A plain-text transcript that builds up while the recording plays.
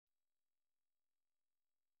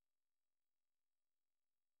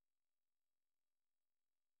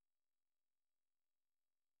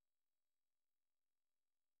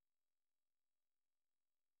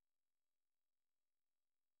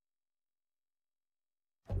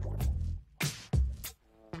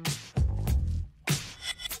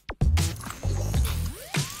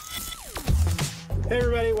Hey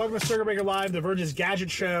everybody, welcome to Circuit Breaker Live, the Verge's Gadget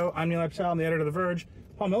Show. I'm Neil Patel, I'm the editor of The Verge.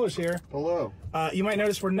 Paul Miller's here. Hello. You might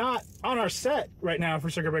notice we're not on our set right now for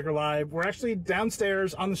Circuit Breaker Live. We're actually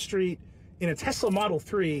downstairs on the street in a Tesla Model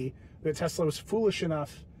 3 that Tesla was foolish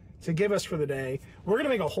enough to give us for the day. We're going to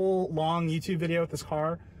make a whole long YouTube video with this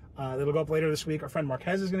car that'll go up later this week. Our friend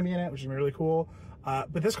Marquez is going to be in it, which is going to be really cool.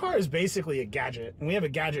 But this car is basically a gadget, and we have a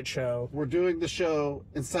gadget show. We're doing the show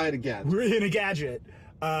inside a gadget. We're in a gadget.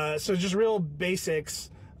 So just real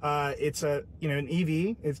basics. It's a an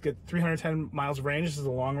EV. It's got 310 miles of range. This is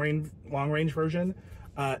a long range version.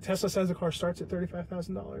 Tesla says the car starts at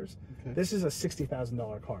 $35,000. Okay. This is a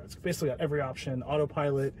 $60,000 car. It's basically got every option.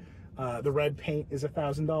 Autopilot. The red paint is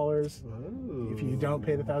 $1,000. If you don't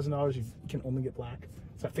pay the $1,000, you can only get black.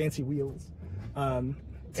 It's got fancy wheels. Do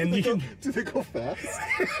they go fast?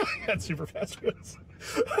 Got super fast wheels.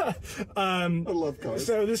 I love cars.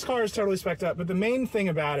 So this car is totally spec'd up, but the main thing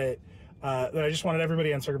about it that I just wanted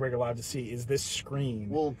everybody on Circuit Breaker Live to see is this screen.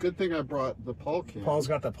 Well, good thing I brought the Paul cam. Paul's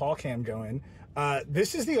got the Paul cam going.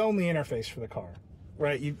 This is the only interface for the car,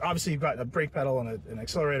 right? Obviously you've got a brake pedal and an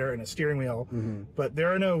accelerator and a steering wheel, but there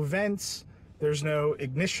are no vents, there's no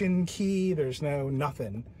ignition key, there's no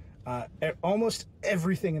nothing. Almost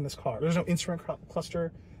everything in this car. There's no instrument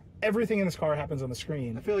cluster. Everything in this car happens on the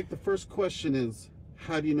screen. I feel like the first question is,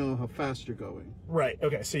 how do you know how fast you're going? Right.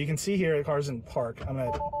 Okay. So you can see here the car's in park.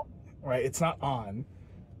 Right. It's not on.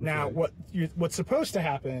 Now, what's supposed to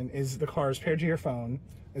happen is the car is paired to your phone.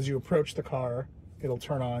 As you approach the car, it'll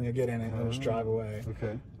turn on. You'll get in it and just drive away.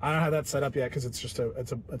 Okay. I don't have that set up yet because it's just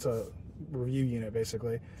it's a review unit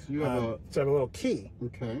basically. So you have so I have a little key.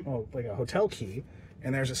 Okay. Well, like a hotel key.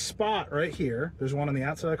 And there's a spot right here. There's one on the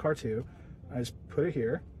outside of the car too. I just put it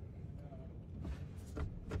here.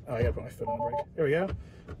 Oh, I gotta put my foot on the brake. There we go.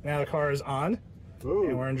 Now the car is on. Ooh.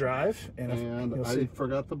 And we're in drive. And I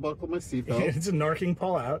forgot to buckle my seatbelt. It's a narking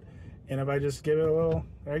pull out. And if I just give it a little,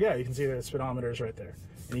 there you go. You can see the speedometers right there.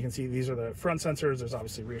 And you can see these are the front sensors. There's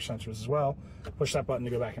obviously rear sensors as well. Push that button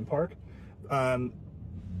to go back in park.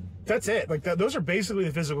 That's it. Like those are basically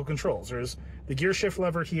the physical controls. There's the gear shift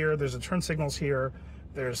lever here. There's the turn signals here.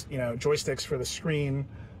 There's joysticks for the screen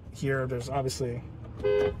here. There's obviously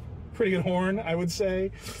pretty good horn, I would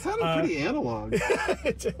say. It sounded pretty analog.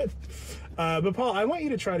 It did. But Paul, I want you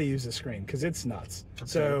to try to use the screen because it's nuts. Okay.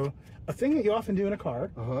 So a thing that you often do in a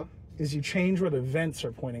car is you change where the vents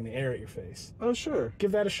are pointing the air at your face. Oh, sure.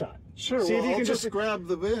 Give that a shot. Sure. See if you can just grab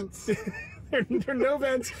the vents. There are no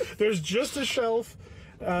vents. There's just a shelf.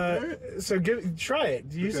 So try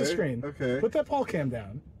it. Use the screen. Okay. Put that Paul cam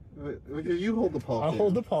down. Okay, you hold the Paul cam. I'll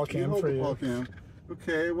hold the Paul cam for you. Paul cam.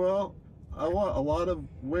 Okay, well, I want a lot of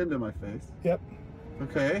wind in my face. Yep.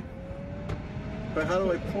 Okay. But how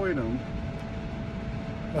do I point them?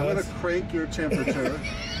 I'm going to crank your temperature.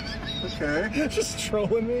 Okay. Just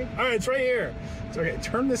trolling me? All right, it's right here. It's okay.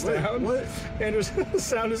 Turn this down. What? And the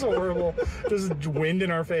sound is horrible. Just wind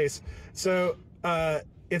in our face. So,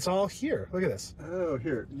 it's all here. Look at this. Oh,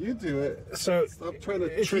 here. You do it. So stop trying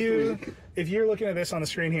to trick me. If you're looking at this on the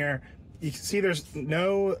screen here, you can see there's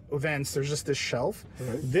no vents. There's just this shelf.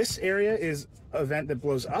 Okay. This area is a vent that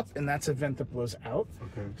blows up, and that's a vent that blows out.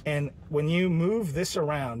 Okay. And when you move this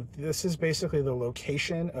around, this is basically the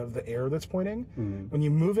location of the air that's pointing. When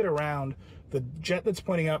you move it around, the jet that's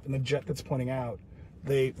pointing up and the jet that's pointing out,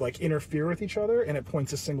 they like interfere with each other, and it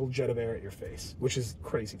points a single jet of air at your face, which is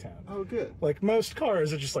crazy town. Oh, good. Like most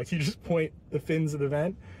cars are just like, you just point the fins of the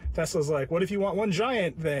vent. Tesla's like, what if you want one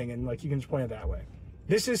giant thing? And like, you can just point it that way.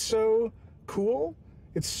 This is so cool.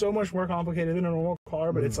 It's so much more complicated than a normal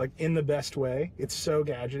car, but it's like in the best way. It's so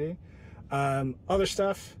gadgety. Other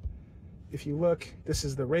stuff, if you look, this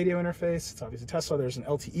is the radio interface. It's obviously Tesla. There's an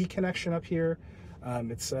LTE connection up here.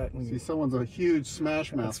 It's set. See, someone's a huge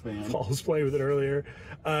Smash Mouth fan. Paul was playing with it earlier.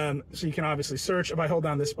 So you can obviously search. If I hold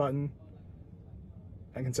down this button,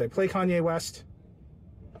 I can say play Kanye West.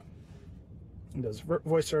 It does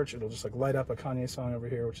voice search. It'll just like light up a Kanye song over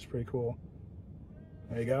here, which is pretty cool.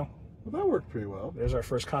 There you go. Well, that worked pretty well. There's our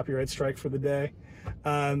first copyright strike for the day.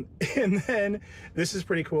 And then this is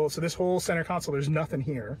pretty cool. So this whole center console, there's nothing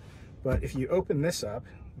here. But if you open this up,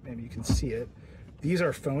 maybe you can see it. These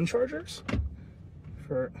are phone chargers.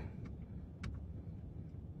 I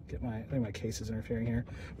think my case is interfering here.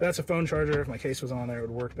 But that's a phone charger. If my case was on there, it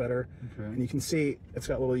would work better. Okay. And you can see it's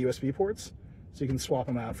got little USB ports, so you can swap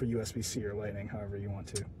them out for USB-C or Lightning, however you want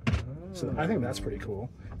to. Oh. So I think that's pretty cool.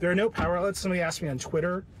 There are no power outlets. Somebody asked me on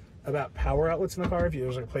Twitter about power outlets in the car, if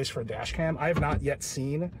there's like a place for a dash cam. I have not yet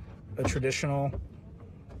seen a traditional...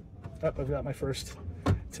 Oh, I've got my first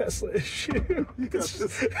Tesla issue. It's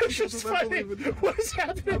just funny. What is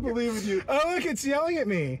happening? I believe in you. Oh, look, it's yelling at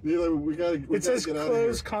me. It says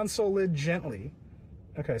close console lid gently.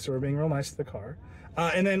 Okay, so we're being real nice to the car.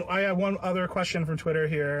 And then I have one other question from Twitter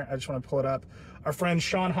here. I just want to pull it up. Our friend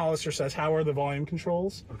Sean Hollister says, how are the volume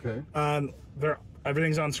controls? Okay.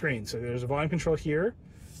 Everything's on screen. So there's a volume control here,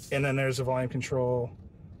 and then there's a volume control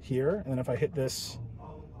here. And then if I hit this,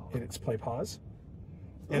 it's play pause.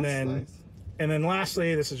 And then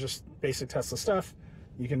lastly, this is just basic Tesla stuff.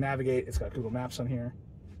 You can navigate. It's got Google Maps on here.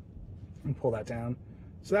 And pull that down.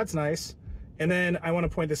 So that's nice. And then I want to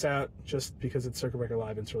point this out just because it's Circuit Breaker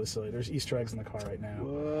Live and it's really silly. There's Easter eggs in the car right now.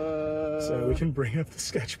 What? So we can bring up the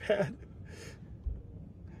sketchpad.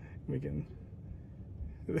 We can...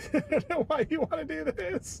 I don't know why you want to do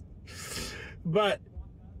this. But...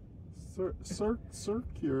 Circuit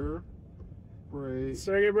breaker.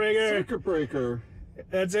 Circuit breaker.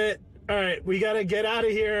 That's it. All right, we got to get out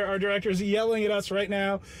of here. Our director's yelling at us right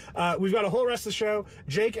now. We've got a whole rest of the show.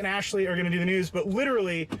 Jake and Ashley are going to do the news, but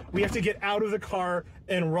literally, we have to get out of the car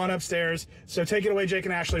and run upstairs. So take it away, Jake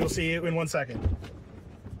and Ashley. We'll see you in 1 second.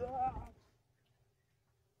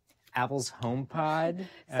 Apple's HomePod.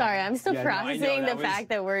 Sorry, I'm still processing the was... fact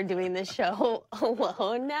that we're doing this show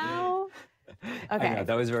alone now. Okay. I know,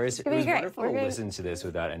 that was very... It was great. wonderful to listen to this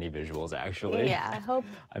without any visuals, actually. Yeah, I hope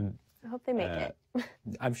they make it.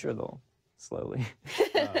 I'm sure they'll slowly.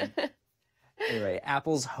 Anyway,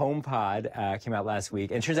 Apple's HomePod came out last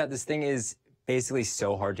week, and it turns out this thing is basically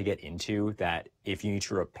so hard to get into that if you need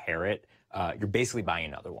to repair it, you're basically buying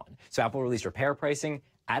another one. So Apple released repair pricing.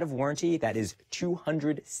 Out of warranty, that is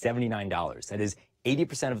 $279. That is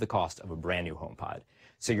 80% of the cost of a brand new HomePod.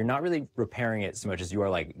 So you're not really repairing it so much as you are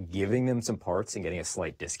like giving them some parts and getting a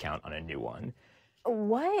slight discount on a new one.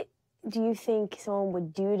 What do you think someone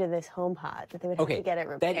would do to this HomePod that they would have to get it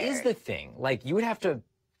repaired? That is the thing. Like, you would have to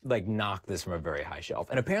like knock this from a very high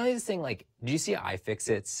shelf. And apparently this thing, like, did you see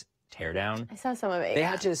iFixit's teardown? I saw some of it. They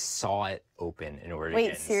had to saw it open in order to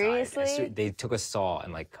get inside. Wait, seriously? They took a saw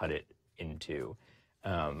and like cut it in two,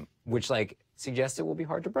 which like suggests it will be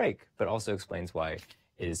hard to break, but also explains why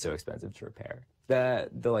it is so expensive to repair. The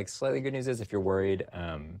like slightly good news is if you're worried,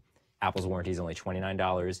 Apple's warranty is only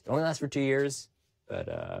 $29. It only lasts for 2 years, but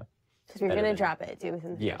because you're going to drop it, do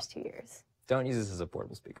within the first 2 years. Don't use this as a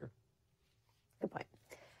portable speaker. Good point.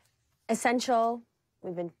 Essential,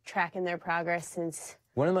 we've been tracking their progress since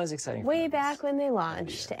one of the most exciting way back when they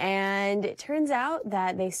launched. And it turns out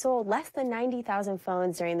that they sold less than 90,000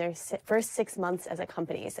 phones during their first 6 months as a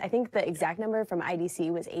company. So I think the exact number from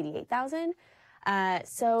IDC was 88,000.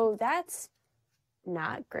 So that's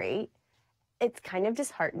not great. It's kind of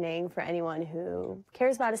disheartening for anyone who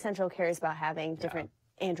cares about Essential, cares about having different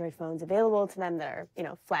Android phones available to them that are, you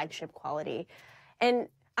know, flagship quality. And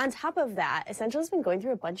on top of that, Essential's been going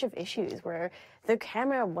through a bunch of issues where the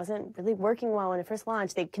camera wasn't really working well when it first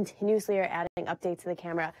launched. They continuously are adding updates to the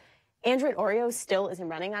camera. Android Oreo still isn't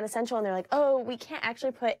running on Essential, and they're like, oh, we can't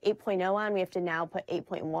actually put 8.0 on. We have to now put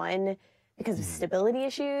 8.1 because of stability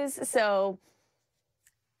issues. So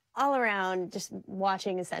all around, just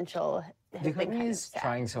watching Essential has the been company is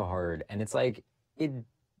trying so hard, and it's like it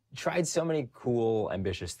tried so many cool,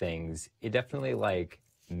 ambitious things. It definitely like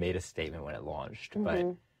made a statement when it launched, but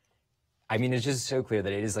I mean, it's just so clear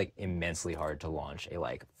that it is like immensely hard to launch a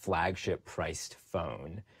like flagship priced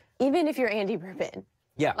phone. Even if you're Andy Rubin.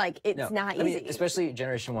 Yeah. Like, it's not easy. I mean, especially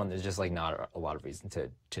Generation 1, there's just like not a lot of reason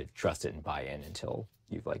to trust it and buy in until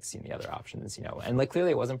you've like seen the other options, you know. And like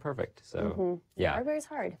clearly it wasn't perfect. So yeah. Hardware is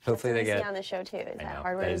hard. Hopefully they get on the show too. Is that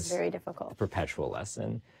hardware is very difficult. A perpetual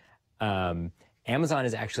lesson. Amazon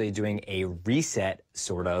is actually doing a reset,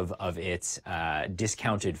 sort of its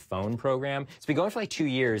discounted phone program. It's been going for like 2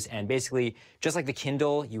 years, and basically, just like the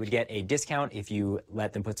Kindle, you would get a discount if you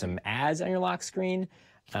let them put some ads on your lock screen.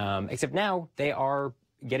 Except now they are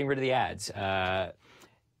getting rid of the ads.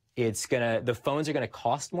 The phones are gonna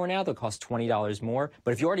cost more now. They'll cost $20 more.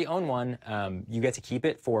 But if you already own one, you get to keep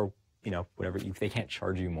it for, you know, whatever, they can't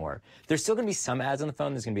charge you more. There's still gonna be some ads on the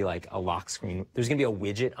phone. There's gonna be like a lock screen. There's gonna be a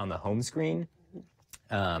widget on the home screen.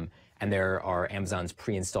 And there are Amazon's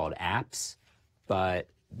pre-installed apps, but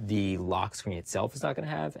the lock screen itself is not going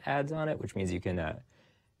to have ads on it, which means you can,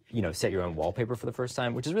 you know, set your own wallpaper for the first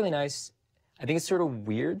time, which is really nice. I think it's sort of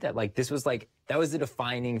weird that like this was like, that was the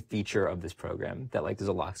defining feature of this program, that like there's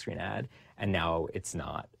a lock screen ad, and now it's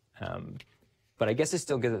not. But I guess it's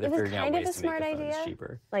still good that they're figuring out ways to make the phones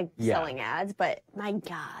cheaper. Like selling ads, but my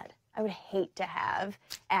God, I would hate to have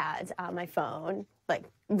ads on my phone. Like,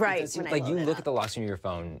 right when I like you look at the lock screen of your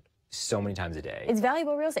phone so many times a day. It's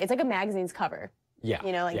valuable real estate. It's like a magazine's cover. Yeah.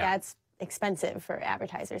 You know, like expensive for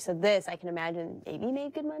advertisers. So this, I can imagine, maybe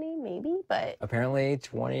made good money, maybe, but apparently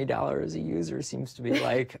 $20 a user seems to be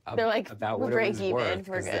like they're like about what break it was even, worth.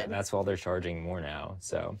 we're good. That's why they're charging more now.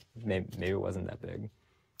 So maybe it wasn't that big.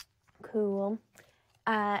 Cool.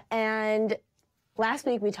 And last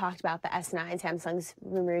week we talked about the S9, Samsung's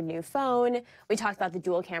rumored new phone. We talked about the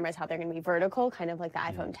dual cameras, how they're going to be vertical, kind of like the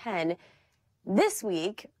iPhone 10. This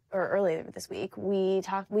week, or earlier this week, we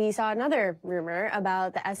saw another rumor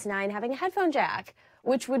about the S9 having a headphone jack,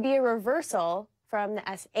 which would be a reversal from the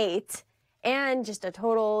S8 and just a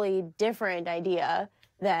totally different idea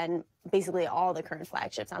than basically all the current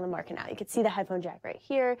flagships on the market now. You can see the headphone jack right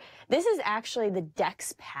here. This is actually the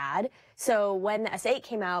Dex pad. So when the S8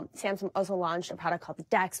 came out, Samsung also launched a product called the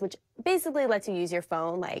Dex, which basically lets you use your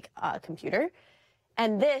phone like a computer.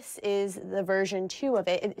 And this is the version 2 of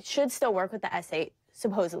it. It should still work with the S8,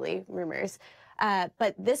 supposedly, rumors.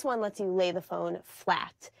 But this one lets you lay the phone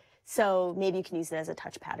flat. So maybe you can use it as a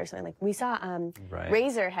touchpad or something. Like we saw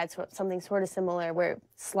Razer had something sort of similar where it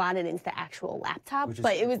slotted into the actual laptop,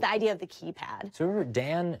 but it was the idea of the keypad. So remember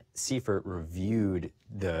Dan Seifert reviewed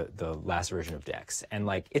the last version of Dex, and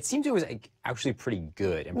like it seemed it was like, actually pretty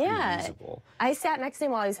good and pretty usable. I sat next to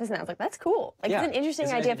him while he was listening. I was like, that's cool. Like it's an interesting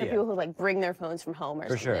idea for people who like bring their phones from home or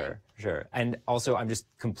something. For sure. And also I'm just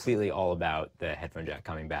completely all about the headphone jack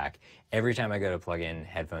coming back. Every time I go to plug in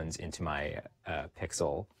headphones into my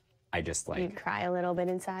Pixel, I just like... You cry a little bit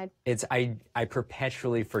inside? I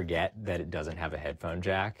perpetually forget that it doesn't have a headphone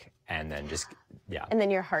jack, and then just, And then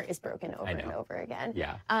your heart is broken over and over again.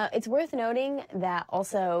 Yeah. It's worth noting that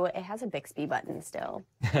also it has a Bixby button still.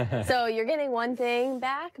 So you're getting one thing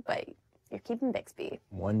back, but you're keeping Bixby.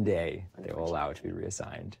 One day they will allow it to be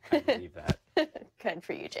reassigned. I believe that. Good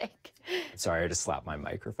for you, Jake. Sorry, I just slapped my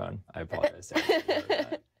microphone. I apologize.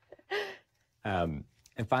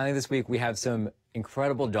 And finally this week, we have some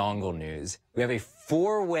incredible dongle news. We have a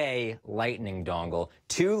 4-way lightning dongle,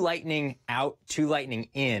 2 lightning out, 2 lightning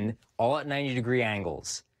in, all at 90-degree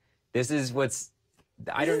angles. This is what's,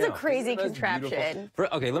 I don't know. This is a crazy contraption.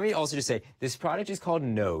 Okay, let me also just say, this product is called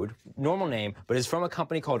Node, normal name, but it's from a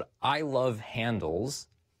company called I Love Handles.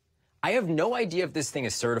 I have no idea if this thing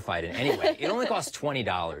is certified in any way. It only costs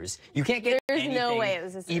 $20. You can't get anything, no way it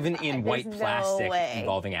was even in white plastic,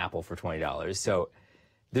 involving Apple for $20. So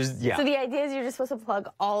there's, So the idea is you're just supposed to plug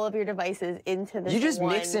all of your devices into this. You just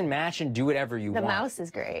mix and match and do whatever you want. The mouse is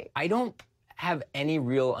great. I don't have any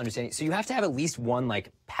real understanding. So you have to have at least one like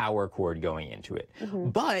power cord going into it.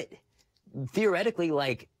 But theoretically,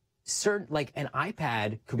 like an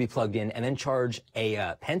iPad could be plugged in and then charge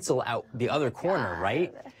a pencil out the other corner,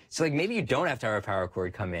 right? So like maybe you don't have to have a power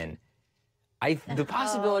cord come in. The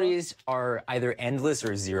possibilities are either endless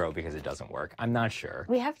or 0 because it doesn't work. I'm not sure.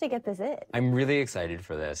 We have to get this in. I'm really excited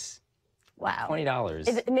for this. Wow. $20.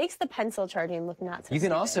 It makes the pencil charging look not so You can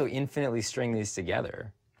stupid. also infinitely string these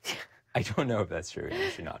together. I don't know if that's true.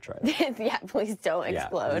 You should not try that. Yeah, please don't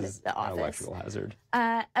explode this is the office. An electrical hazard.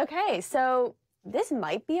 Okay, so this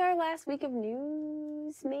might be our last week of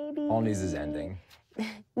news, maybe? All news is ending.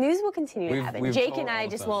 News will continue to happen. Jake and I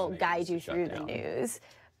just won't phones guide you shut through the down. news.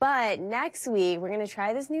 But next week, we're going to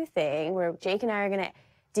try this new thing where Jake and I are going to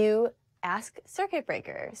do Ask Circuit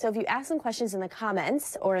Breaker. So if you ask some questions in the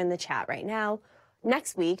comments or in the chat right now,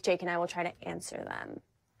 next week, Jake and I will try to answer them.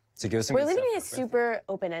 So give us some We're good leaving stuff. it super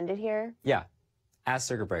open-ended here. Yeah. Ask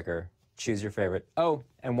Circuit Breaker. Choose your favorite. Oh,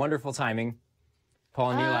 and wonderful timing.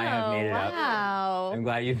 Paul and Eli have made it up. Wow. I'm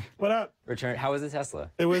glad you What up? returned. How was the Tesla?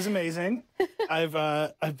 It was amazing. I've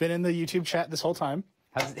been in the YouTube chat this whole time.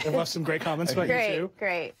 I've left some great comments about you too.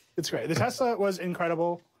 Great. It's great. The Tesla was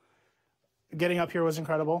incredible. Getting up here was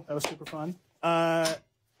incredible. That was super fun.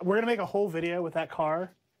 We're gonna make a whole video with that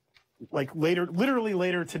car, like later, literally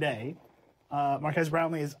later today. Marquez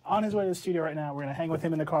Brownlee is on his way to the studio right now. We're gonna hang with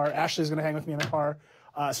him in the car. Ashley's gonna hang with me in the car.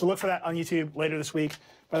 So look for that on YouTube later this week.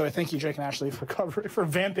 By the way, thank you, Jake and Ashley, for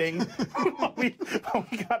vamping while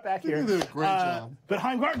we got back here. You did a great job. But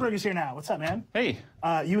Heim Gartenberg is here now. What's up, man? Hey.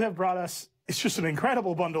 You have brought us. It's just an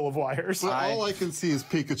incredible bundle of wires. But all I can see is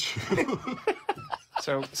Pikachu.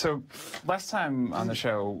 So last time on the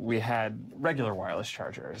show, we had regular wireless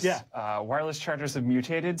chargers. Yeah. Wireless chargers have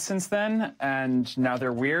mutated since then, and now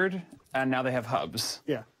they're weird, and now they have hubs.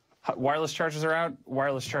 Yeah, Wireless chargers are out,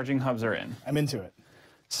 wireless charging hubs are in. I'm into it.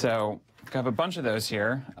 So I have a bunch of those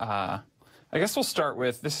here. I guess we'll start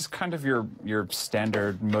with, this is kind of your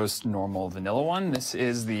standard, most normal vanilla one. This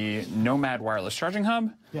is the Nomad wireless charging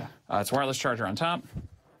hub. Yeah. It's a wireless charger on top.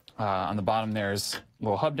 On the bottom, there's a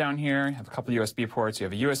little hub down here. You have a couple USB ports. You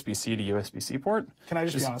have a USB-C to USB-C port. Can I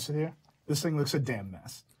just be honest with you? This thing looks a damn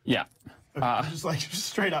mess. Yeah. Just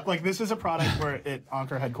straight up. Like, this is a product where at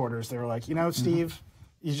Anker headquarters, they were like, you know, Steve,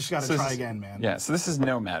 you just got to try again, man. Yeah, so this is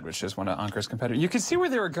Nomad, which is one of Anker's competitors. You can see where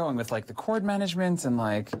they were going with, like, the cord management and,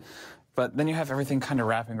 like, but then you have everything kind of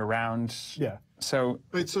wrapping around. Yeah. So.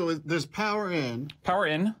 Wait, so there's power in. Power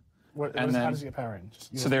in. How does it get power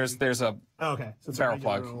in? So there's a okay. So barrel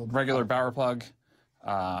plug, regular power plug.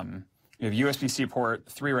 You have USB-C port,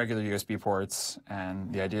 3 regular USB ports,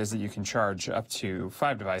 and the idea is that you can charge up to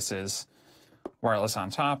 5 devices, wireless on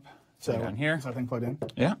top. So down here. Is that thing plugged in?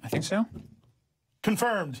 Yeah, I think so.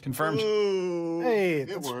 Confirmed. Confirmed. Ooh, hey,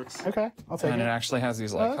 it works. Okay, I'll take it. And it actually has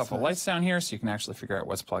these like couple lights down here, so you can actually figure out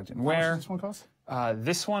what's plugged in where. How much does this one cost?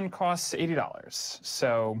 This one costs $80.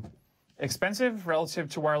 So expensive relative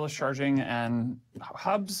to wireless charging and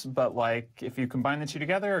hubs, but like if you combine the two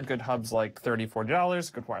together, a good hub's like $30,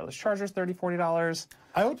 $40, good wireless charger's $30, $40.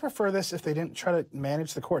 I would prefer this if they didn't try to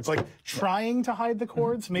manage the cords. Like trying to hide the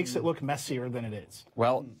cords makes it look messier than it is.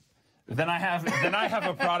 Well, then I have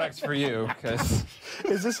a product for you, because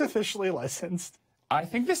is this officially licensed? I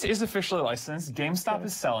think this is officially licensed. GameStop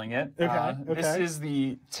is selling it. Okay. This is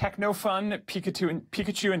the TechnoFun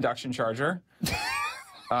Pikachu induction charger.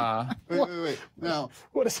 Wait. Now,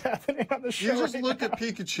 what is happening on the show? You just look at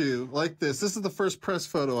Pikachu like this. This is the first press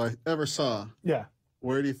photo I ever saw. Yeah.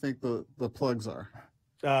 Where do you think the plugs are?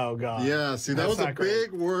 Oh, God. Yeah, see, that was a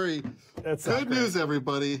big worry. That's good news,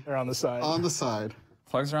 everybody. They're on the side. On the side.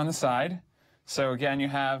 Plugs are on the side. So again, you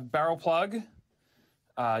have barrel plug.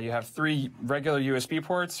 You have 3 regular USB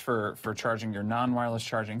ports for charging your non-wireless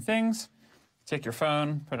charging things. Take your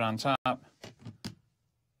phone, put it on top.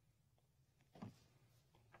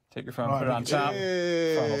 Take your phone, put it on top.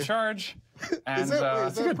 Phone will charge. And, is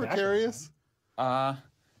that precarious?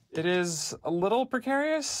 It is a little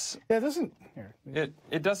precarious. Yeah, it doesn't. Here.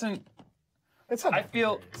 It doesn't. It's not. I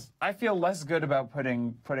feel less good about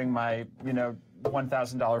putting my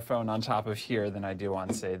 $1,000 phone on top of here than I do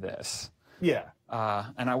on, say, this. Yeah.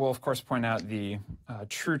 And I will, of course, point out the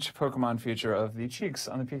true to Pokemon feature of the cheeks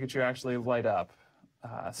on the Pikachu actually light up,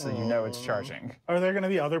 so you know it's charging. Are there going to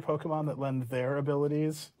be other Pokemon that lend their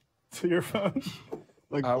abilities to your phone?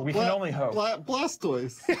 Like we can only hope.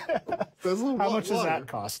 Blastoise. How much does that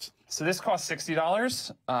cost? So this costs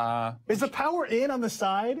 $60. Is the power in on the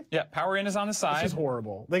side? Yeah, power in is on the side. This is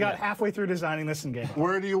horrible. They got halfway through designing this in game.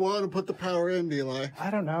 Where do you want to put the power in, Eli? I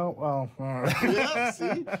don't know. Well, yeah,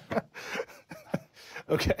 see?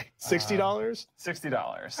 Okay, $60?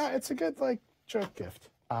 $60. It's a good, joke gift.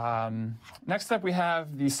 Next up, we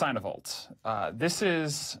have the Sinovolt. This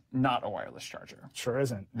is not a wireless charger. Sure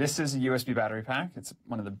isn't. This is a USB battery pack. It's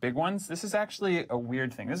one of the big ones. This is actually a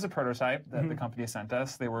weird thing. This is a prototype that the company sent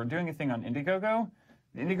us. They were doing a thing on Indiegogo.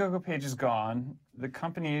 The Indiegogo page is gone. The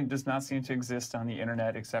company does not seem to exist on the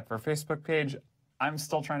internet except for a Facebook page. I'm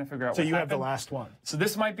still trying to figure out what happened. So you have the last one. So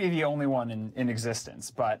this might be the only one in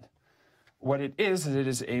existence, but what it is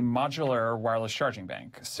a modular wireless charging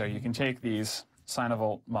bank. So you can take these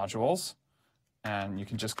Sinovolt modules, and you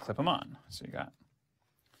can just clip them on. So you got.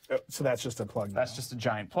 So that's just a plug. That's just a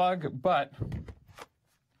giant plug, but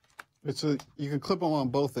you can clip them on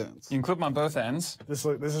both ends. You can clip them on both ends. This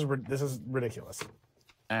is ridiculous.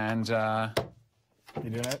 And you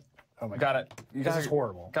doing it? Oh my God! This is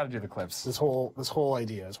horrible. Got to do the clips. This whole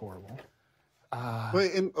idea is horrible.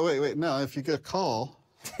 Wait. Now, if you get a call.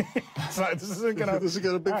 This isn't gonna. This is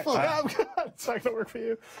gonna be fun. It's not gonna work for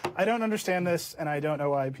you. I don't understand this, and I don't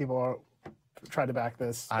know why people try to back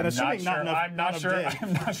this. I'm not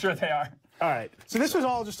sure they are. All right. So this was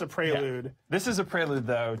all just a prelude. Yeah. This is a prelude,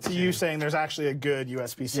 though, to you saying there's actually a good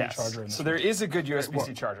USB-C charger in this. So there is a good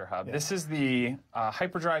USB-C charger hub. Yeah. This is the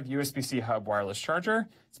Hyperdrive USB-C hub wireless charger.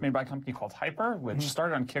 It's made by a company called Hyper, which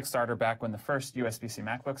started on Kickstarter back when the first USB-C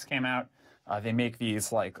MacBooks came out. They make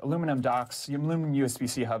these aluminum docks, aluminum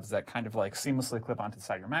USB-C hubs that kind of seamlessly clip onto the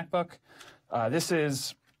side of your MacBook. This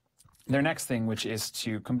is their next thing, which is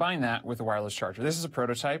to combine that with a wireless charger. This is a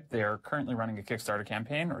prototype. They're currently running a Kickstarter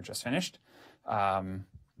campaign, or just finished.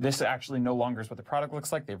 This actually no longer is what the product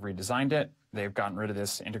looks like. They've redesigned it. They've gotten rid of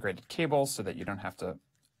this integrated cable so that you don't have to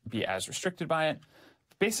be as restricted by it.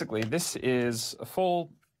 Basically, this is a full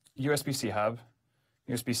USB-C hub.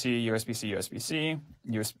 USB-C, USB-C, USB-C,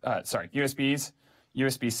 USBs,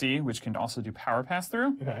 USB-C, which can also do power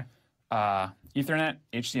pass-through. Okay. Ethernet,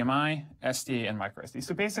 HDMI, SD, and microSD.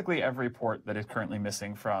 So basically every port that is currently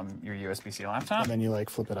missing from your USB-C laptop. And then you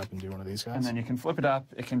flip it up and do one of these guys. And then you can flip it up.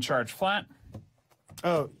 It can charge flat.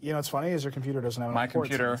 Oh, what's funny is your computer doesn't have My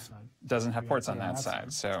computer doesn't have ports on that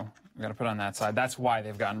side, so we got to put it on that side. That's why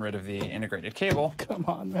they've gotten rid of the integrated cable. Come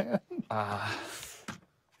on, man.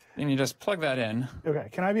 And you just plug that in. Okay,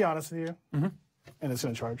 can I be honest with you? Mm-hmm. And it's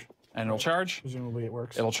going to charge. and it'll charge. Presumably it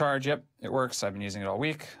works. It'll charge. Yep, it works. I've been using it all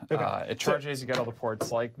week. Okay. It charges. You get all the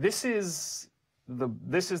ports. Like this is the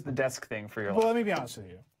desk thing for your. Well, let me be honest with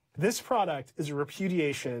you. This product is a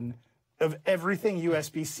repudiation of everything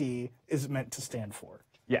USB-C is meant to stand for.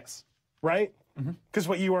 Yes. Right? Because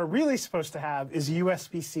what you are really supposed to have is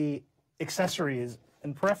USB-C accessories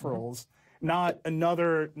and peripherals, not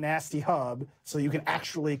another nasty hub, so you can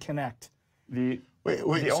actually connect. The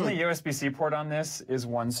only USB-C port on this is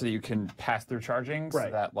one so that you can pass through charging, so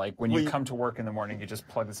that like when you come to work in the morning, you just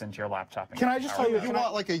plug this into your laptop. And can I just tell you? You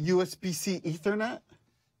want like a USB-C Ethernet?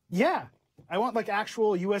 Yeah. I want like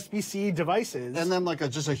actual USB-C devices. And then like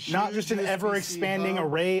just a huge not just an ever-expanding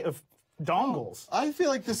array of dongles. I feel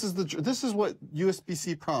like this is what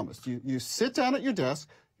USB-C promised. You sit down at your desk,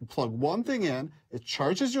 you plug one thing in, it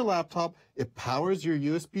charges your laptop, it powers your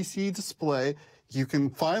USB-C display. You can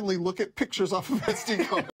finally look at pictures off of SD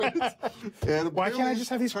cards. And why can't I just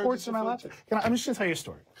have these ports in my laptop? I'm just going to tell you a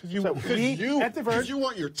story. At the Verge, you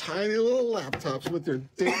want your tiny little laptops with your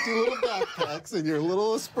dainty little backpacks and your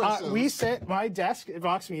little espressos. My desk at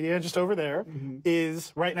Vox Media, just over there,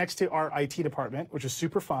 is right next to our IT department, which is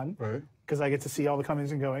super fun because I get to see all the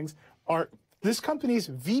comings and goings. This company's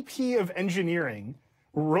VP of engineering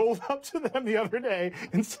rolled up to them the other day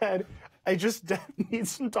and said, I just need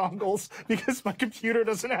some dongles because my computer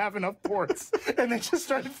doesn't have enough ports. And they just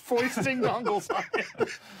started foisting dongles on it.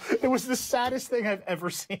 It was the saddest thing I've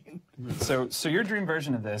ever seen. So your dream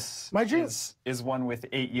version of this is one with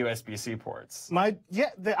 8 USB-C ports.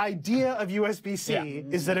 The idea of USB-C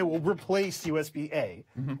is that it will replace USB-A.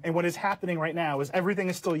 And what is happening right now is everything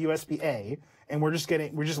is still USB-A, and we're just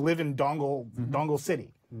live in Dongle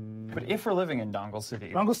City. But if we're living in Dongle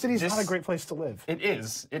City, Dongle City is not a great place to live. It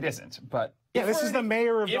is. It isn't. But this is the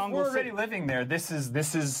mayor of Dongle City. If we're already living there, this is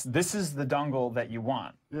the dongle that you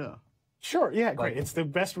want. Yeah. Sure. Yeah. Great. It's the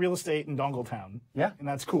best real estate in Dongle Town. Yeah. And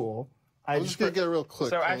that's cool. I'm just gonna get a real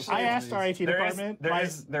quick. So actually, I asked our IT department.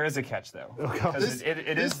 There is a catch though. Because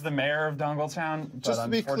it is the mayor of Dongle Town. Just to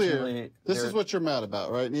be clear, this is what you're mad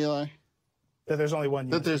about, right, Neil? That there's only one.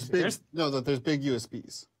 That there's big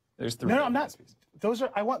USBs. There's 3. No, I'm not.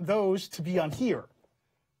 I want those to be on here,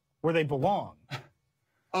 where they belong.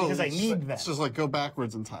 Because I need them. It's just like go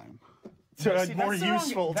backwards in time. So a more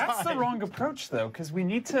useful time. That's the wrong approach, though, because we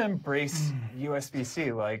need to embrace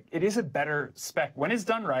USB-C. Like, it is a better spec when it's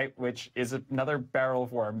done right, which is another barrel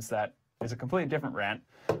of worms that is a completely different rant.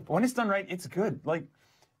 But when it's done right, it's good. Like,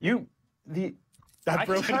 That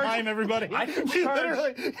broken time, everybody. I can He charge.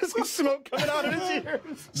 literally, there's like smoke coming out of his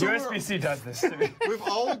ears. USB-C does this to me. We've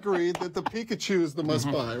all agreed that the Pikachu is the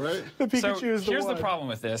must-buy, right? The Pikachu is the here's one. the problem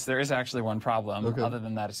with this. There is actually one problem, other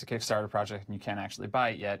than that it's a Kickstarter project and you can't actually buy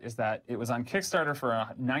it yet, is that it was on Kickstarter for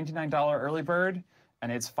a $99 early bird,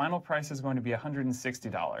 and its final price is going to be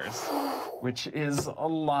 $160, which is a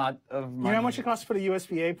lot of money. You know how much it costs to put a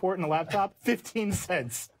USB-A port in a laptop? 15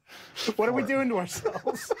 cents. What are we doing to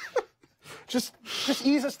ourselves? Just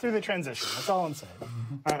ease us through the transition. That's all I'm saying.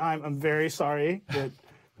 I'm very sorry that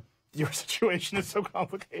your situation is so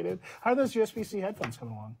complicated. How are those USB-C headphones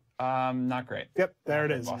coming along? Not great. Yep, there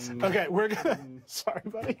it is. Okay, we're gonna. Sorry,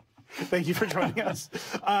 buddy. Thank you for joining us.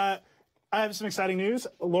 I have some exciting news.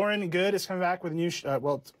 Lauren Good is coming back with a new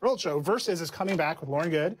World Show. Versus is coming back with Lauren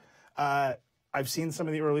Good. I've seen some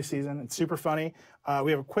of the early season. It's super funny.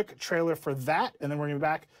 We have a quick trailer for that, and then we're going to be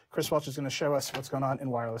back. Chris Welch is going to show us what's going on in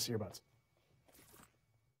wireless earbuds.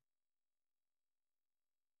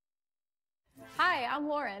 Hi, I'm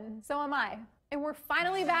Lauren. So am I. And we're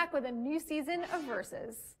finally back with a new season of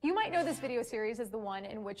Versus. You might know this video series as the one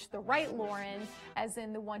in which the right Lauren, as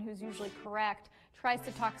in the one who's usually correct, tries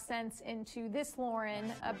to talk sense into this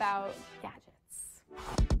Lauren about gadgets.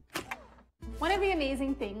 One of the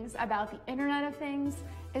amazing things about the Internet of Things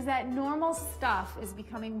is that normal stuff is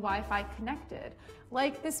becoming Wi-Fi connected,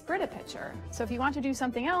 like this Brita picture. So if you want to do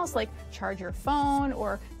something else, like charge your phone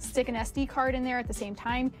or stick an SD card in there at the same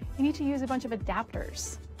time, you need to use a bunch of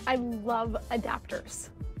adapters. I love adapters.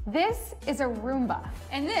 This is a Roomba,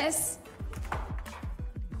 and this,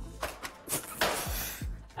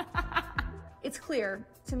 it's clear,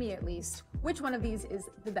 to me at least, which one of these is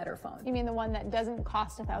the better phone. You mean the one that doesn't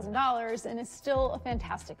cost $1,000 and is still a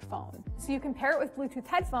fantastic phone. So you can pair it with Bluetooth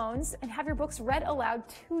headphones and have your books read aloud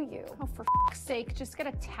to you. Oh, for f***'s sake, just get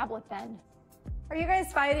a tablet then. Are you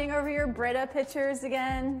guys fighting over your Brita pictures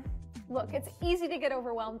again? Look, it's easy to get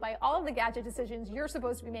overwhelmed by all of the gadget decisions you're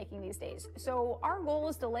supposed to be making these days. So our goal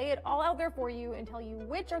is to lay it all out there for you and tell you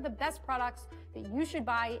which are the best products that you should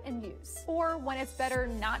buy and use. Or when it's better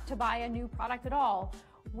not to buy a new product at all.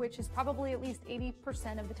 which is probably at least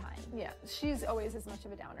 80% of the time. Yeah, she's always as much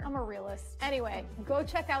of a downer. I'm a realist. Anyway, go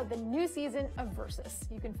check out the new season of Versus.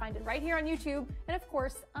 You can find it right here on YouTube and, of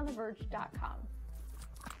course, on theverge.com.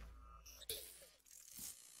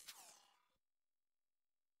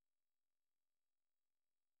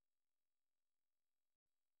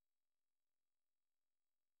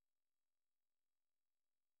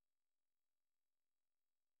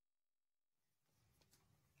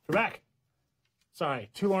 We're back. Sorry,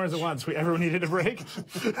 two Laurens at once. Everyone needed a break.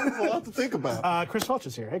 A lot to think about. Chris Welch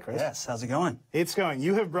is here. Hey, Chris. Yes, how's it going? It's going.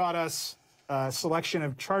 You have brought us a selection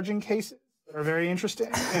of charging cases that are very interesting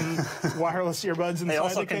and wireless earbuds inside They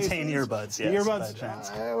also the cases. contain earbuds, yes.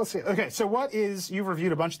 Earbuds. Let's see. Okay, so what is, you've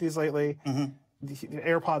reviewed a bunch of these lately. The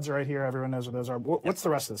AirPods are right here. Everyone knows what those are. What's the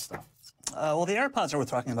rest of this stuff? Well, the AirPods are worth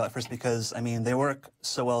talking about first because, I mean, they work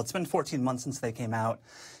so well. It's been 14 months since they came out,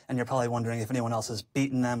 and you're probably wondering if anyone else has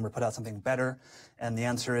beaten them or put out something better, and the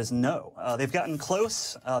answer is no. They've gotten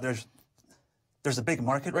close. There's a big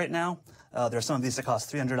market right now. There's some of these that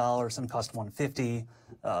cost $300, some cost $150.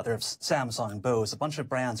 There's Samsung, Bose, a bunch of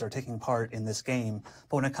brands are taking part in this game,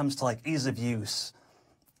 but when it comes to like ease of use,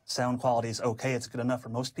 sound quality is okay, it's good enough for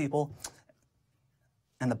most people.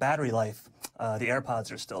 And the battery life, the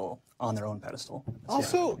AirPods are still on their own pedestal.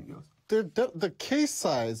 Also, the case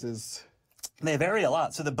size is... They vary a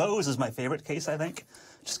lot. So the Bose is my favorite case, I think.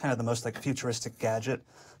 Just kind of the most like futuristic gadget.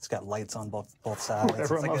 It's got lights on both sides.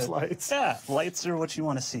 Everyone like loves lights. Yeah, lights are what you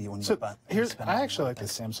want to see when you buy. I actually like the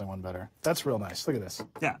Samsung one better. That's real nice. Look at this.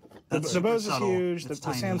 Yeah. The Bose is huge. The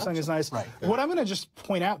tiny. Samsung is nice. Right. What I'm going to just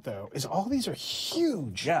point out, though, is all these are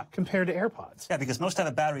huge compared to AirPods. Yeah, because most have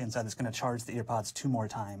a battery inside that's going to charge the earpods 2 more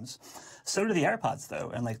times. So do the AirPods,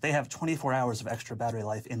 though, and like they have 24 hours of extra battery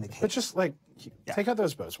life in the case. But just like, take out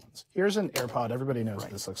those Bose ones. Here's an AirPod. Everybody knows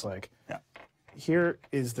what this looks like. Yeah. Here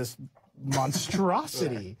is this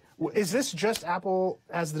monstrosity. Is this just Apple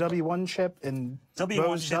as the W1 chip and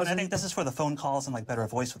W1 chip, and I think this is for the phone calls and like better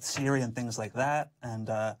voice with Siri and things like that. And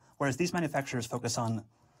whereas these manufacturers focus on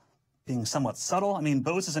being somewhat subtle. I mean,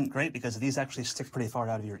 Bose isn't great because these actually stick pretty far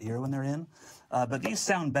out of your ear when they're in. But these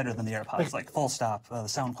sound better than the AirPods, like full stop. The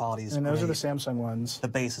sound quality is great. And those are the great. Samsung ones. The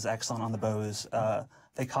bass is excellent on the Bose.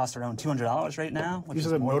 They cost around $200 right now. These are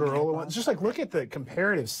the Motorola ones. Just like look at the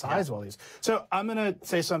comparative size of all these. So I'm going to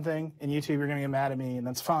say something, and YouTube, you're going to get mad at me, and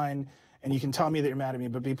that's fine. And you can tell me that you're mad at me,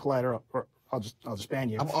 but be polite, or I'll just ban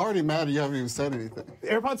you. I'm already mad you haven't even said anything. The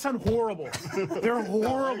AirPods sound horrible. They're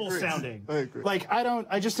horrible sounding. I agree. Like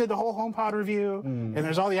I just did the whole HomePod review, and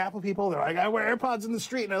there's all the Apple people. They're like, I wear AirPods in the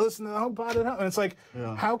street and I listen to the HomePod at home. And it's like,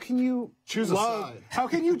 how can you choose a side? How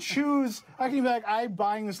can you choose? How can you be like, I'm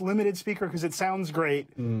buying this limited speaker because it sounds great,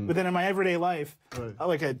 but then in my everyday life,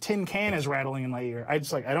 like a tin can is rattling in my ear. I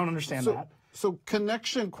don't understand that. So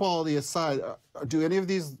connection quality aside, do any of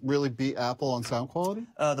these really beat Apple on sound quality?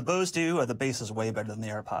 The Bose do. The bass is way better than the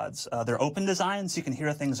AirPods. They're open design, so you can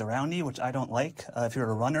hear things around you, which I don't like. If you're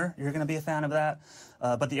a runner, you're going to be a fan of that.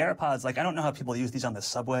 But the AirPods, like I don't know how people use these on the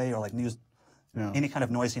subway or like any kind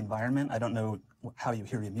of noisy environment. I don't know how you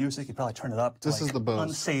hear your music. You probably turn it up to This is the Bose.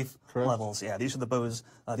 Unsafe levels. Yeah, these are the Bose.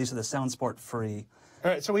 These are the SoundSport free. All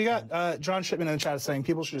right, so we got John Shipman in the chat saying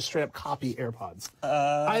people should just straight up copy AirPods.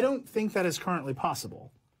 I don't think that is currently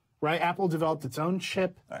possible, right? Apple developed its own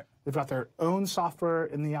chip. Right. They've got their own software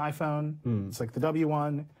in the iPhone. It's like the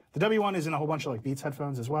W1. The W1 is in a whole bunch of like Beats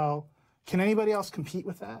headphones as well. Can anybody else compete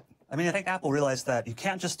with that? I mean, I think Apple realized that you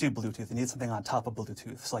can't just do Bluetooth. You need something on top of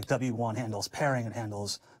Bluetooth. So like W1 handles pairing, it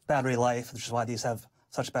handles battery life, which is why these have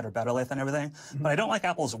such better battery life and everything. But I don't like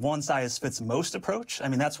Apple's one-size-fits-most approach. I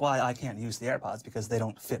mean, that's why I can't use the AirPods, because they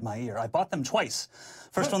don't fit my ear. I bought them twice.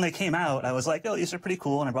 First, when they came out, I was like, oh, these are pretty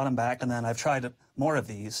cool, and I brought them back, and then I've tried more of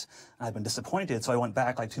these, and I've been disappointed, so I went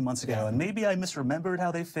back like 2 months ago, and maybe I misremembered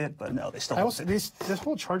how they fit, but no, they still don't fit. This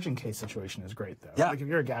whole charging case situation is great, though. Yeah. Like, if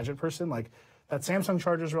you're a gadget person, like, that Samsung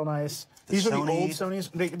charger's real nice. These are the old Sonys.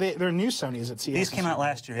 They're new Sonys at CES. These came out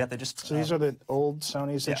last year. Yeah, they just. So these are the old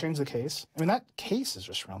Sonys. They changed the case. I mean, that case is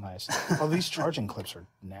just real nice. All these charging clips are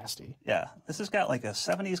nasty. Yeah, this has got like a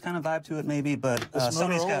 70s kind of vibe to it, maybe, but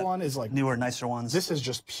Sony's got one is like newer, nicer ones. This is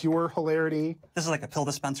just pure hilarity. This is like a pill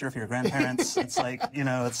dispenser for your grandparents. It's like, you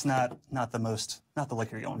know, it's not the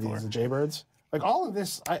liquor you're going for. These are Jaybirds. Like all of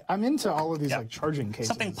this, I'm into all of these like charging cases.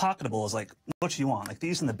 Something pocketable is like what you want. Like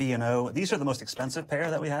these and the B&O. These are the most expensive pair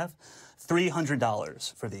that we have.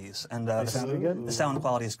 $300 for these, and the sound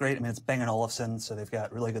quality is great. I mean, it's Bang & Olufsen, so they've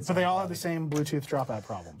got really good. So they all have the same Bluetooth dropout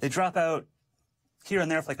problem. They drop out here and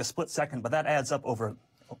there for like a split second, but that adds up over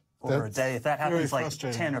a day. If that happens like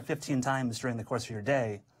 10 or 15 times during the course of your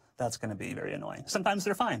day, that's going to be very annoying. Sometimes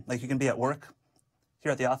they're fine. Like you can be at work,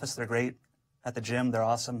 here at the office, they're great. at the gym, they're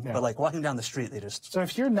awesome. Yeah. But like walking down the street, they just... So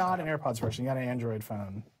if you're not an AirPods person, you got an Android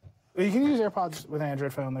phone. You can use AirPods with an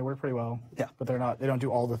Android phone. They work pretty well. Yeah. But they don't do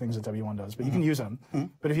all the things that W1 does. But you can use them.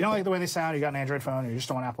 But if you don't like the way they sound, you got an Android phone, or you just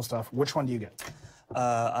don't want Apple stuff, which one do you get?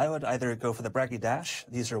 I would either go for the Braggy Dash.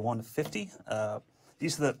 These are $150.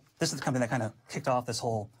 This is the company that kind of kicked off this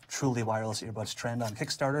whole truly wireless earbuds trend on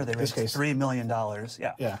Kickstarter. They raised $3 million.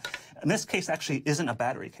 Yeah. Yeah. And this case actually isn't a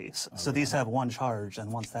battery case. So these have one charge, and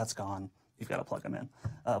once that's gone, you've got to plug them in.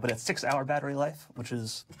 But it's 6-hour battery life, which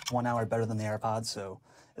is 1 hour better than the AirPods. So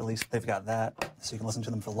at least they've got that, so you can listen to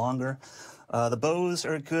them for longer. The Bose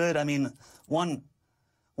are good. I mean, one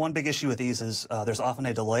big issue with these is there's often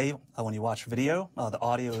a delay when you watch video. The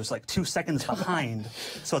audio is like 2 seconds behind,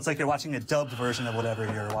 so it's like you're watching a dubbed version of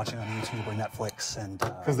whatever you're watching on YouTube or Netflix. And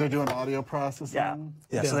because they're doing audio processing.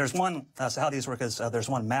 Yeah. So there's one. So how these work is there's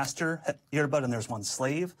one master earbud and there's one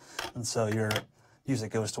slave, and so your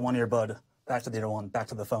music goes to one earbud, back to the other one, back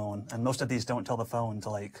to the phone. And most of these don't tell the phone to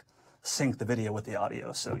like sync the video with the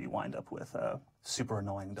audio, so you wind up with a super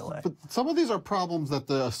annoying delay. But some of these are problems that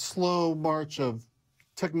the slow march of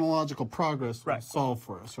technological progress will solve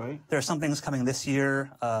for us, right? There are some things coming this year.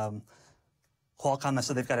 Qualcomm has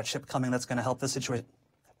said they've got a chip coming that's going to help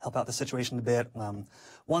out the situation a bit.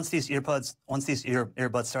 Once these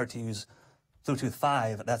earbuds start to use Bluetooth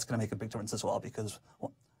 5, that's going to make a big difference as well, because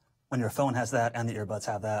when your phone has that and the earbuds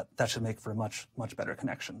have that, that should make for a much better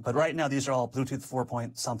connection. But right now, these are all Bluetooth 4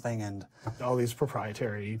 point something, and all these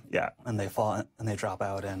proprietary. Yeah, and they fall and they drop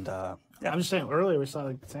out, and I'm just saying. Earlier, we saw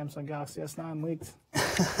the Samsung Galaxy S9 leaked. They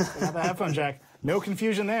got the headphone jack. No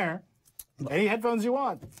confusion there. Any headphones you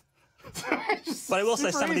want. But I will say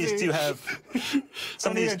some of these do have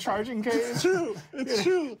some of these charging case. It's true. It's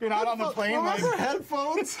true. You're not on the plane like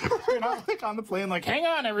headphones. You're not like on the plane like, hang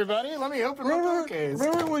on, everybody, let me open my phone case.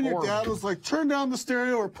 Remember when your dad was like, turn down the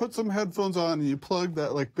stereo or put some headphones on, and you plug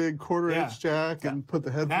that like big quarter-inch jack and put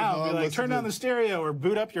the headphones now, on. Now, be like, turn down the stereo or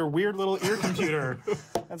boot up your weird little ear computer.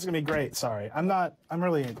 That's gonna be great. Sorry, I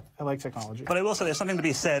like technology. But I will say there's something to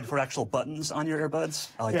be said for actual buttons on your earbuds.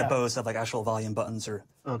 Like the Bose have like actual volume buttons or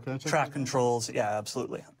track controls. Yeah,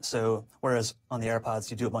 absolutely. So whereas on the AirPods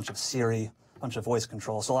you do a bunch of Siri, a bunch of voice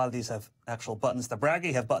control. So a lot of these have actual buttons. The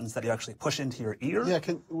Braggy have buttons that you actually push into your ear. Yeah,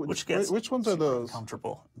 which ones are those?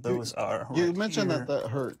 Comfortable. Those are. You mentioned that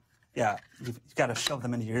hurt. Yeah, you've got to shove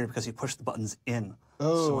them into your ear because you push the buttons in.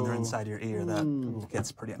 Oh. So when they're inside your ear, that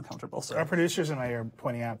gets pretty uncomfortable. So our producers in my ear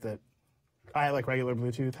pointing out that I like regular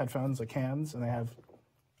Bluetooth headphones, like cans, and they have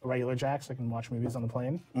regular jacks. I can watch movies on the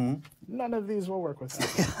plane. None of these will work with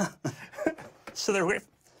that. So they're great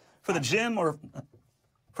for the gym or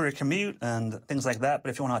for a commute and things like that. But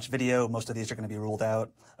if you want to watch video, most of these are going to be ruled out.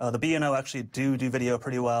 The B&O actually do video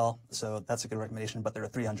pretty well, so that's a good recommendation. But they're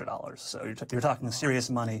 $300, so you're talking serious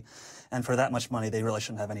money. And for that much money, they really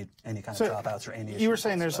shouldn't have any kind of dropouts or any issues. You were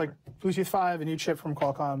saying there's like Bluetooth 5, a new chip from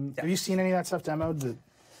Qualcomm. Yeah. Have you seen any of that stuff demoed?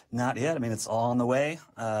 Not yet. I mean, it's all on the way.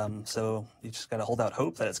 So you just got to hold out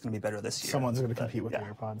hope that it's going to be better this year. Someone's going to compete with the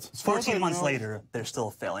AirPods. 14 months later, they're still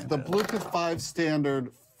failing. The Bluetooth 5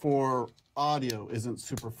 standard for audio isn't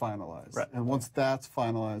super finalized. Right. And once that's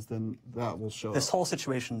finalized, then that will show This whole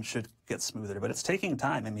situation should get smoother, but it's taking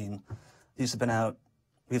time. I mean, these have been out.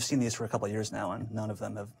 We've seen these for a couple of years now, and none of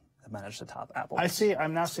them have managed to top Apple.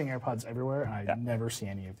 I'm now seeing AirPods everywhere, and I never see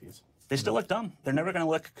any of these. They still look dumb. They're never going to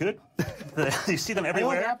look good. You see them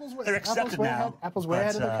everywhere. They're accepted now. Apple's way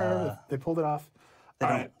ahead of the curve. They pulled it off.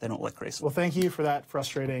 They don't look graceful. Well, thank you for that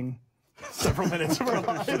frustrating several minutes of our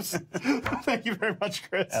lives. Thank you very much,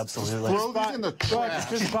 Chris. Absolutely. Throw these in the trash.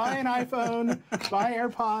 Just buy an iPhone, buy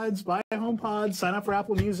AirPods, buy a HomePod, sign up for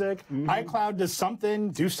Apple Music. iCloud does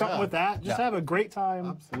something. Do something with that. Just have a great time.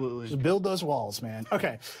 Absolutely. Just build those walls, man.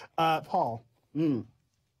 Okay, Paul.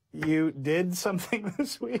 You did something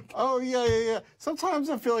this week? Oh, yeah. Sometimes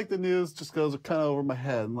I feel like the news just goes kind of over my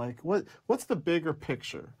head. Like, what's the bigger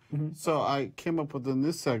picture? So I came up with a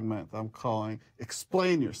new segment I'm calling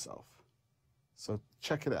Explain Yourself. So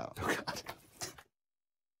check it out. Oh, God.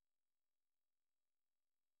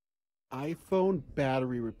 iPhone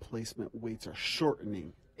battery replacement waits are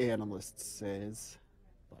shortening, analyst says,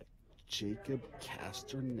 by Jacob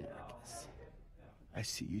Castornakis. I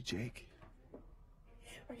see you, Jake.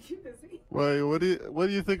 Are you busy? Wait, what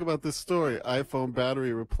do you think about this story? iPhone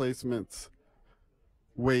battery replacements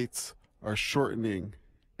waits are shortening,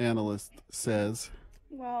 analyst says.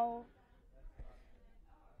 Well,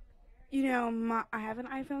 you know, I have an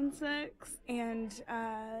iPhone 6, and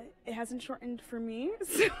it hasn't shortened for me,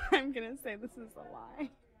 so I'm going to say this is a lie.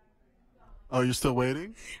 Oh, you're still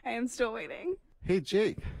waiting? I am still waiting. Hey,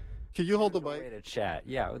 Jake, can you hold the mic? Way to chat.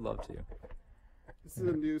 Yeah, I would love to. This is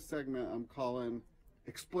a new segment I'm calling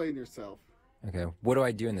Explain Yourself. Okay, what do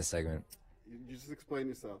I do in this segment? You just explain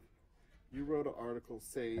yourself. You wrote an article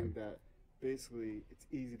saying that basically it's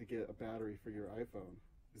easy to get a battery for your iPhone.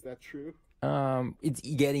 Is that true? It's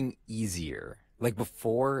getting easier. Like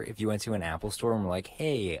before, if you went to an Apple store and were like,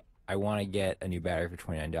 hey, I want to get a new battery for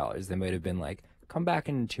 $29, they might have been like, come back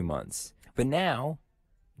in 2 months. But now,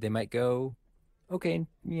 they might go, okay,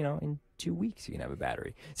 in 2 weeks you can have a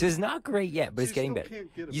battery. So it's not great yet, but it's getting better.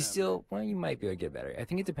 You might be able to get a battery. I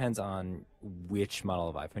think it depends on which model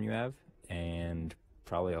of iPhone you have and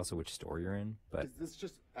probably also which store you're in. But is this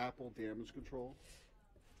just Apple damage control?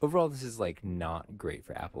 overall, this is like not great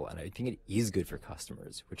for Apple, and I think it is good for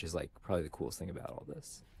customers, which is like probably the coolest thing about all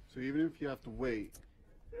this. So even if you have to wait,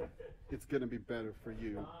 it's gonna be better for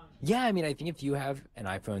you. Yeah, I mean, I think if you have an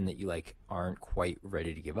iPhone that you like aren't quite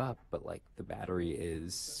ready to give up, but like the battery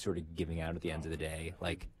is sort of giving out at the end of the day,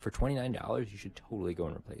 like for $29, you should totally go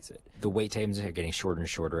and replace it. The wait times are getting shorter and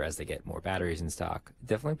shorter as they get more batteries in stock.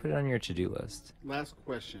 Definitely put it on your to-do list. Last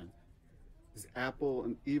question. Is Apple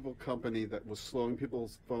an evil company that was slowing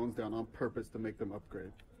people's phones down on purpose to make them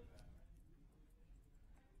upgrade?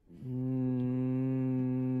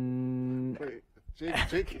 Wait,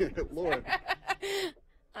 Jake, Lord.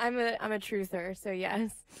 I'm a truther, so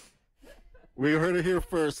yes. We heard it here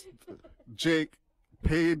first. Jake,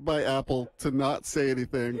 paid by Apple to not say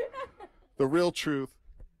anything. The real truth.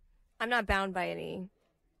 I'm not bound by any,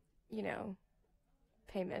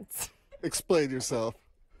 payments. Explain yourself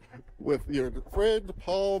with your friend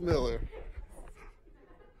Paul Miller.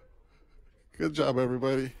 Good job,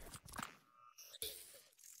 everybody.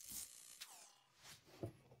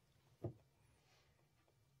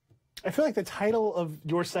 I feel like the title of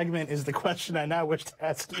your segment is the question I now wish to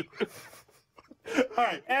ask you. All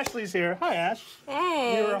right, Ashley's here. Hi, Ash.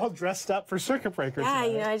 Hey. You were all dressed up for Circuit Breaker Yeah,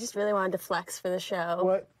 tonight. I just really wanted to flex for the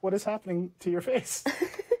show. What is happening to your face?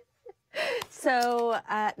 So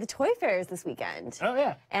the Toy Fair is this weekend. Oh,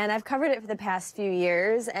 yeah. And I've covered it for the past few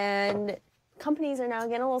years, and companies are now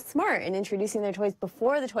getting a little smart in introducing their toys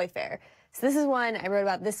before the Toy Fair. So this is one I wrote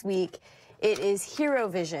about this week. It is Hero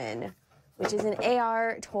Vision, which is an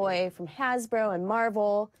AR toy from Hasbro and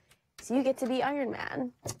Marvel. So you get to be Iron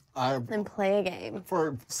Man and play a game.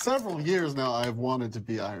 For several years now, I've wanted to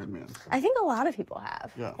be Iron Man. I think a lot of people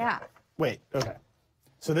have. Yeah. Wait, okay.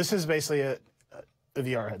 So this is basically a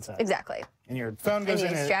VR headset. Exactly. And your phone goes and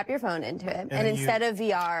in you it. strap your phone into it. And instead of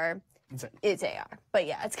VR, it's AR. But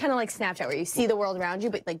yeah, it's kind of like Snapchat where you see the world around you,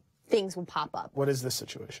 but like things will pop up. What is this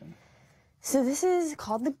situation? So this is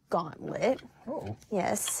called the Gauntlet. Oh.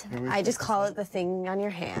 Yes. I just call it the thing on your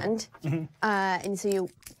hand. And so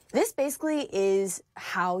this basically is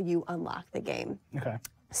how you unlock the game. Okay.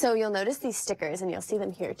 So you'll notice these stickers, and you'll see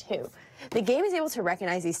them here too. The game is able to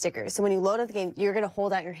recognize these stickers. So when you load up the game, you're going to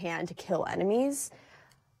hold out your hand to kill enemies.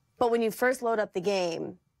 But when you first load up the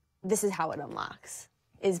game, this is how it unlocks,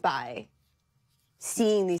 is by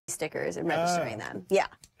seeing these stickers and registering them. Yeah.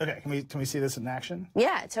 Okay, can we see this in action?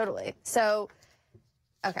 Yeah, totally. So,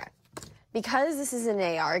 okay. Because this is an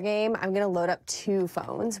AR game, I'm going to load up two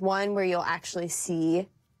phones. One where you'll actually see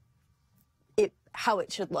it, how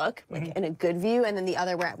it should look, like in a good view, and then the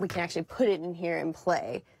other where we can actually put it in here and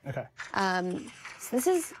play. Okay. So this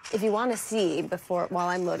is, if you want to see while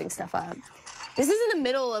I'm loading stuff up, this is in the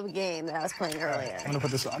middle of a game that I was playing earlier. I'm gonna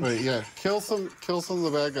put this on. Wait, yeah, kill some of the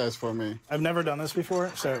bad guys for me. I've never done this before,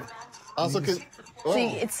 so. Also, So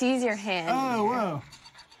it sees your hand. Oh, wow.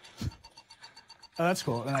 Oh, that's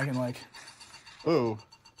cool. And I can like. Oh.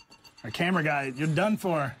 Our camera guy, you're done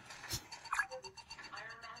for.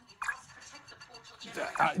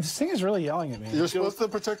 This thing is really yelling at me. You're supposed to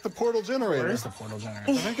protect the portal generator. Where is the portal generator?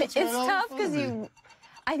 It's tough because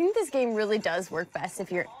I think this game really does work best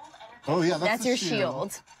if you're. Oh yeah, that's your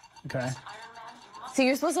shield. Okay. So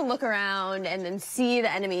you're supposed to look around and then see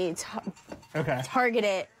the enemy, target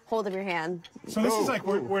it, hold up your hand. So this is like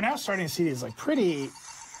we're now starting to see these like pretty.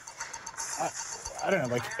 I don't know,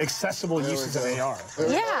 like accessible uses of AR.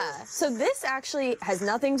 Yeah. So this actually has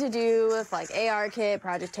nothing to do with like AR Kit,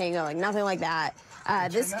 Project Tango, like nothing like that.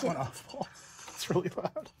 This Turn that one off. It's really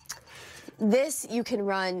loud. This you can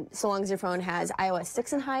run so long as your phone has iOS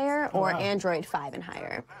 6 and higher or Android 5 and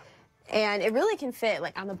higher. And it really can fit,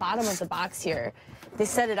 like on the bottom of the box here, they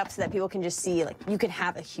set it up so that people can just see, like you can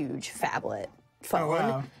have a huge phablet phone. Oh,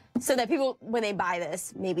 wow. So that people, when they buy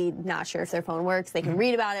this, maybe not sure if their phone works, they can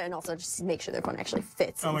read about it and also just make sure their phone actually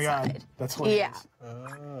fits inside. Oh my God, that's what it is.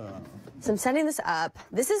 So I'm setting this up.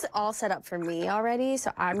 This is all set up for me already,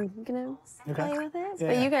 so I'm gonna play with it. Yeah.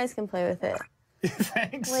 But you guys can play with it.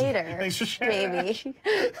 Thanks. Later. Thanks for sharing. Maybe.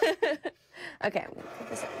 Okay, I'm gonna put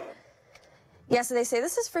this up. Yeah, so they say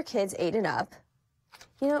this is for kids 8 and up.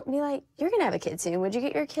 You know, Neeli, you're gonna have a kid soon. Would you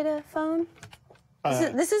get your kid a phone?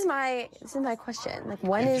 This is my question. Like,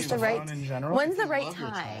 when is the right? When's the right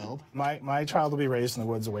time? My child will be raised in the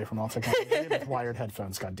woods, away from all technology, with wired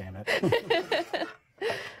headphones. God damn it.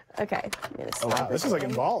 Okay. Oh wow, this is like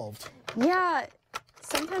involved. Yeah.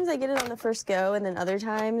 Sometimes I get it on the first go, and then other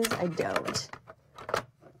times I don't.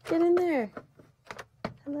 Get in there.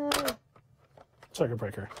 Hello. Circuit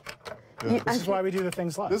breaker. Yeah. This is why we do the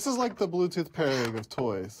things live. This is like the Bluetooth pairing of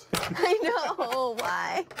toys. I know.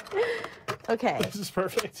 Why? Okay. This is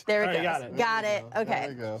perfect. There it All right, goes. got Got it. it. Okay. There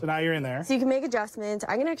we go. So now you're in there. So you can make adjustments.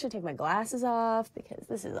 I can actually take my glasses off because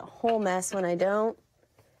this is a whole mess when I don't.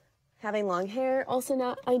 Having long hair, also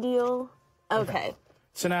not ideal. Okay.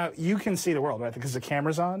 So now you can see the world, right? Because the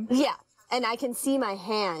camera's on? Yeah. And I can see my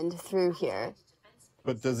hand through here.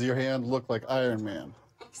 But does your hand look like Iron Man?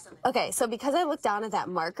 Okay, so because I look down at that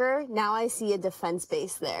marker, now I see a defense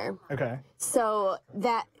base there. Okay. So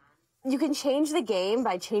that you can change the game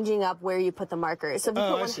by changing up where you put the markers. So if you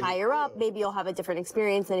put one higher up, maybe you'll have a different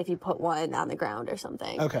experience than if you put one on the ground or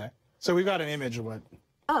something. Okay. So we've got an image of what.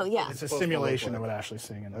 Oh, yeah. It's a simulation of what Ashley's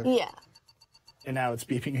seeing. Yeah. And now it's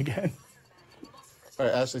beeping again. All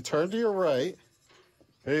right, Ashley, turn to your right.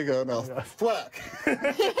 There you go. Now, whack.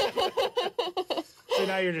 So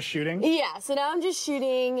now you're just shooting? Yeah, so now I'm just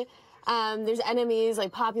shooting. There's enemies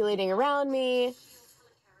like populating around me.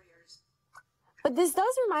 But this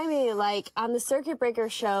does remind me, like, on the Circuit Breaker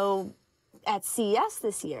show at CES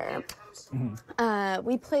this year,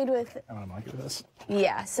 we played with... I want to monkey with this.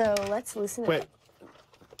 Yeah, so let's listen to Wait.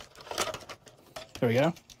 There we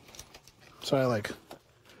go. So I like...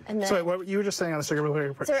 And then, so what you were just saying on the Circuit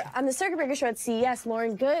Breaker? So on the Circuit Breaker show at CES,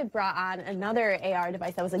 Lauren Good brought on another AR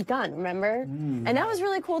device that was a gun, remember? And that was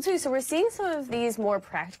really cool, too. So we're seeing some of these more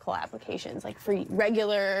practical applications, like for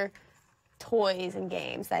regular toys and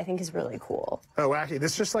games, that I think is really cool. Oh, wacky.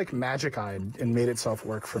 This just like magic-eyed and made itself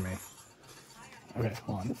work for me. Okay,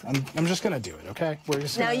 hold on. I'm just going to do it, okay? We're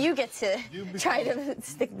just Now you get to try to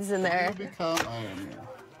stick this in there. You become Iron Man.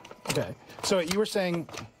 Okay. So you were saying,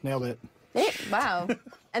 nailed it. Wow.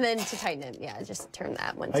 And then to tighten it, yeah, just turn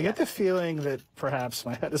that one. I get the feeling that perhaps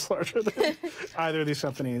my head is larger than either of these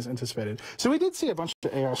companies anticipated. So we did see a bunch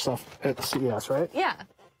of AR stuff at CES, right? Yeah.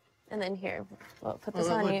 And then here, we'll put this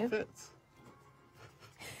on you. Fits.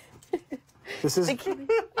 This is...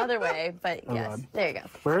 Other way, but yes. God. There you go.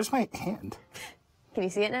 Where's my hand? Can you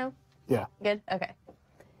see it now? Yeah. Good? Okay.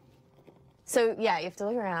 So, yeah, you have to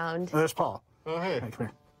look around. Oh, there's Paul. Oh, hey. Hey, come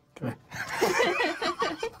here. Come here.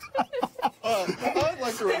 I'd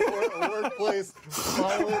like to report a workplace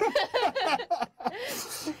violence.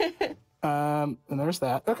 And there's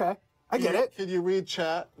that. Okay. I get it. Can you read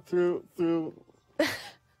chat through?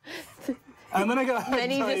 I'm gonna go ahead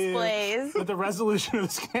Many and tell displays. you that the resolution of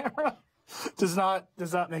this camera does not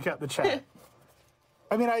make up the chat.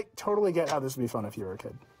 I mean, I totally get how this would be fun if you were a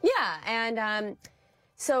kid. Yeah, and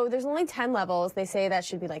so there's only 10 levels. They say that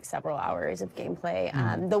should be like several hours of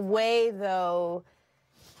gameplay. The way, though,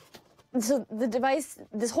 so the device,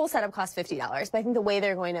 this whole setup costs $50, but I think the way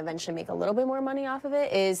they're going to eventually make a little bit more money off of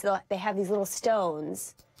it is they have these little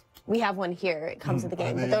stones. We have one here. It comes with the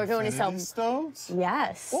game, but they're going to sell stones.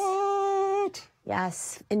 Yes. What?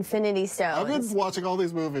 Yes, Infinity Stones. I've been watching all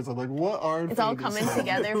these movies. I'm like, what are It's all Infinity coming Stones?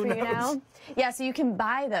 together for you now. Yeah, so you can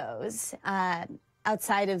buy those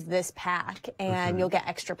outside of this pack, and you'll get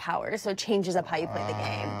extra power. So it changes up how you play the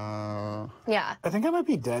game. Yeah. I think I might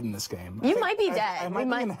be dead in this game. You might be dead. I might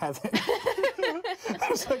be in heaven.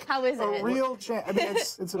 It's like How is it? a real chance. I mean,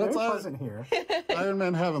 it's very pleasant here. Iron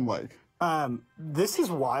Man heaven like. This is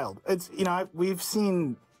wild. It's, you know, we've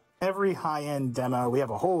seen every high-end demo. We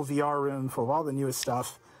have a whole VR room full of all the newest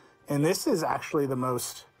stuff. And this is actually the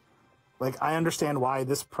most, like, I understand why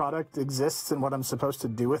this product exists and what I'm supposed to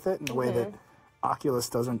do with it in a way that Oculus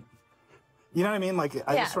doesn't. You know what I mean? Like,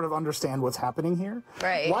 I just sort of understand what's happening here.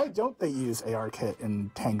 Right. Why don't they use ARKit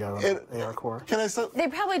and Tango and AR Core? Can I say? They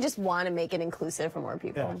probably just want to make it inclusive for more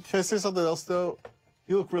people. Yeah. Can I say something else though?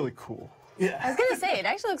 You look really cool. I was going to say, it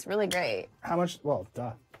actually looks really great. How much? Well,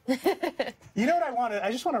 duh. You know what I wanted?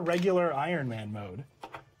 I just want a regular Iron Man mode.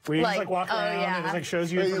 Where you just like walk around and it like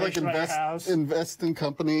shows you Where you like information about your house. invest in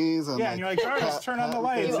companies and Yeah, and you're like, Jarvis, turn on the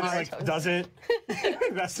lights. And it's like, does it?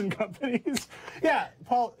 Invest in companies. Yeah,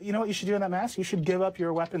 Paul, you know what you should do in that mask? You should give up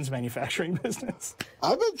your weapons manufacturing business.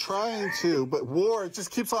 I've been trying to, but war just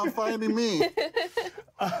keeps on finding me.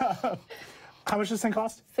 How much does this thing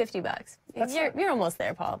cost? $50. You're almost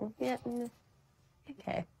there, Paul. Yeah.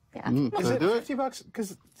 Okay. Yeah. Is it $50?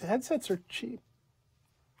 Because headsets are cheap.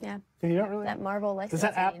 Yeah. You don't really. That Marvel license. Does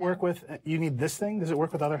that app work with? You need this thing? Does it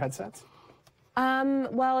work with other headsets?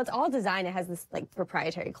 Well, it's all design. It has this like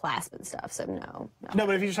proprietary clasp and stuff, so no. No,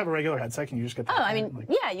 but if you just have a regular headset, can you just get that? Oh, I mean,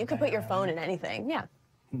 yeah, you could put your phone in anything, yeah.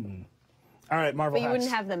 All right, Marvel But you hacks.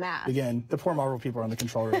 wouldn't have the mask. Again, the poor Marvel people are in the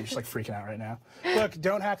control room just like freaking out right now. Look,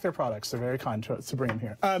 don't hack their products. They're very kind to bring them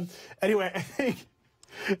here. Anyway, I think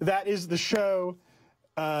that is the show.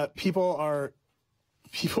 People are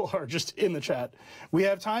just in the chat. We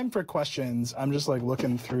have time for questions. I'm just like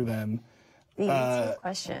looking through them.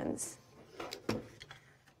 Questions.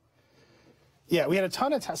 Yeah, we had a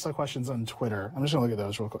ton of Tesla questions on Twitter. I'm just gonna look at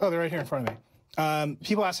those real quick. Oh, they're right here in front of me.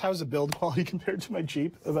 People ask, how's the build quality compared to my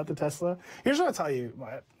Jeep about the Tesla? Here's what I'll tell you.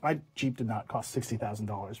 My Jeep did not cost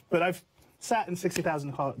 $60,000, but I've sat in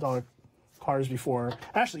 $60,000 cars before.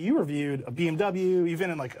 Actually, you reviewed a BMW,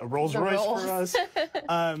 even in like a Rolls Royce for us.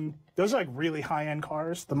 Those are like really high-end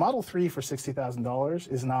cars. The Model 3 for $60,000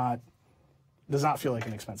 does not feel like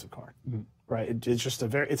an expensive car, right? It's just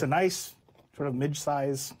it's a nice sort of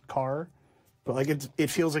mid-size car. But like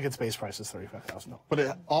it feels like its base price is $35,000. But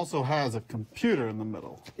it also has a computer in the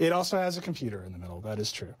middle. It also has a computer in the middle. That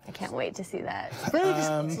is true. I can't wait to see that.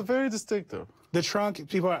 It's very distinctive. The trunk.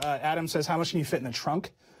 Adam says, how much can you fit in the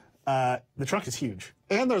trunk? The trunk is huge.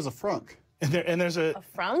 And there's a frunk. And there's a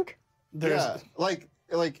frunk. Yeah,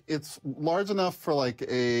 like it's large enough for like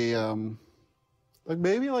a like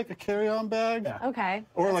maybe like a carry-on bag. Yeah. Okay.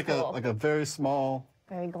 Or That's cool. like a very small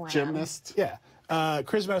very glam. gymnast. Yeah.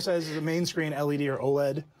 Chrismo says, is the main screen LED or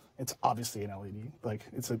OLED? It's obviously an LED. Like,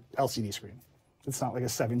 it's an LCD screen. It's not like a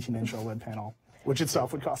 17-inch OLED panel, which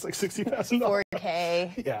itself would cost like $60,000.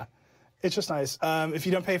 4K. Yeah. It's just nice. If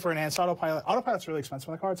you don't pay for enhanced autopilot's really expensive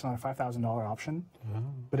on the car. It's not a $5,000 option,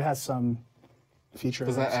 but it has some features.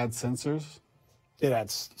 Does that add sensors? It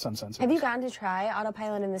adds some sensors. Have you gotten to try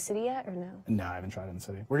autopilot in the city yet, or no? No, I haven't tried it in the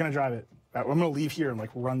city. We're going to drive it. I'm going to leave here and like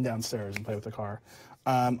run downstairs and play with the car.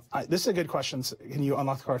 This is a good question. Can you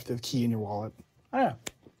unlock the car with the key in your wallet? Oh, yeah.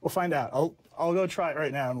 We'll find out. I'll go try it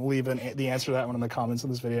right now and we'll leave the answer to that one in the comments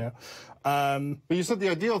of this video. But you said the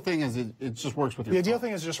ideal thing is it just works with your phone. The ideal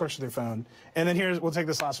thing is it just works with your phone. And then we'll take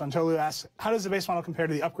this last one. Tolu asks, how does the base model compare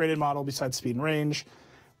to the upgraded model besides speed and range?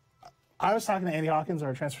 I was talking to Andy Hawkins,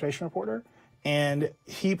 our transportation reporter, and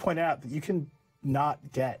he pointed out that you can not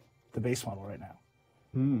get the base model right now.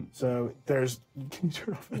 So there's. Can you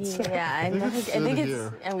turn off that sound? Yeah, I think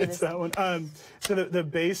it's that one. So the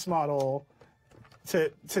base model,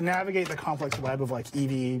 to navigate the complex web of like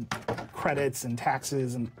EV credits and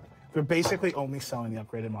taxes, and they're basically only selling the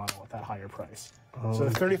upgraded model at that higher price. So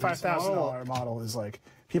the $35,000 model is like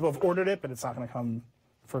people have ordered it, but it's not going to come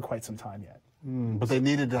for quite some time yet. But they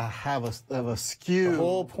needed to have a SKU. The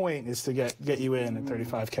whole point is to get you in at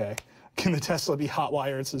 $35K. Can the Tesla be hot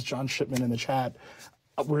wired? Says John Shipman in the chat.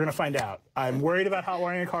 We're going to find out. I'm worried about hot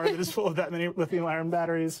wiring a car that is full of that many lithium-ion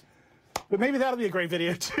batteries. But maybe that'll be a great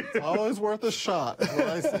video, too. It's always worth a shot, is what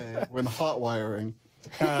I say, when hot wiring.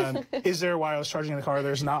 Is there wireless charging in the car?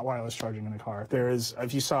 There's not wireless charging in the car. There is,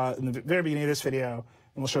 if you saw in the very beginning of this video, and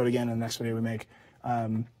we'll show it again in the next video we make,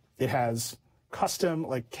 it has custom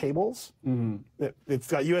like cables. It's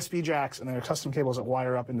got USB jacks, and there are custom cables that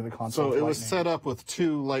wire up into the console. So it was set up with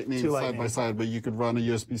two lightning side by side, but you could run a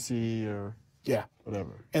USB-C or... Yeah.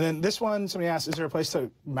 Whatever. And then this one, somebody asked, is there a place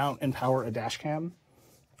to mount and power a dash cam?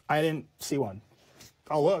 I didn't see one.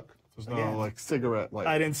 I'll look. There's no like cigarette lighter.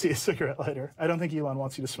 I didn't see a cigarette lighter. I don't think Elon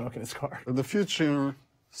wants you to smoke in his car. In the future,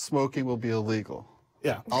 smoking will be illegal.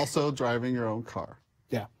 Yeah. Also, driving your own car.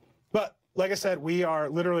 Yeah. But like I said, we're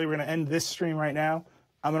going to end this stream right now.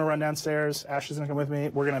 I'm going to run downstairs. Ash is going to come with me.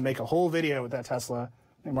 We're going to make a whole video with that Tesla.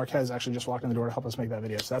 I think Marquez actually just walked in the door to help us make that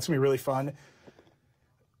video. So that's going to be really fun.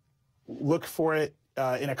 Look for it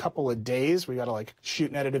in a couple of days. We got to like shoot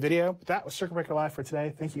and edit a video. But that was Circuit Breaker Live for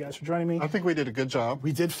today. Thank you guys for joining me. I think we did a good job.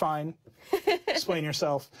 We did fine. Explain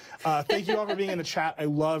yourself. Thank you all for being in the chat. I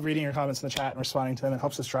love reading your comments in the chat and responding to them. It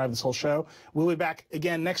helps us drive this whole show. We'll be back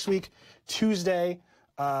again next week, Tuesday,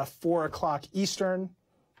 4 o'clock Eastern.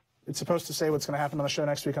 It's supposed to say what's going to happen on the show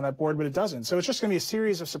next week on that board, but it doesn't. So it's just going to be a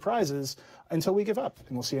series of surprises until we give up.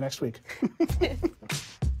 And we'll see you next week.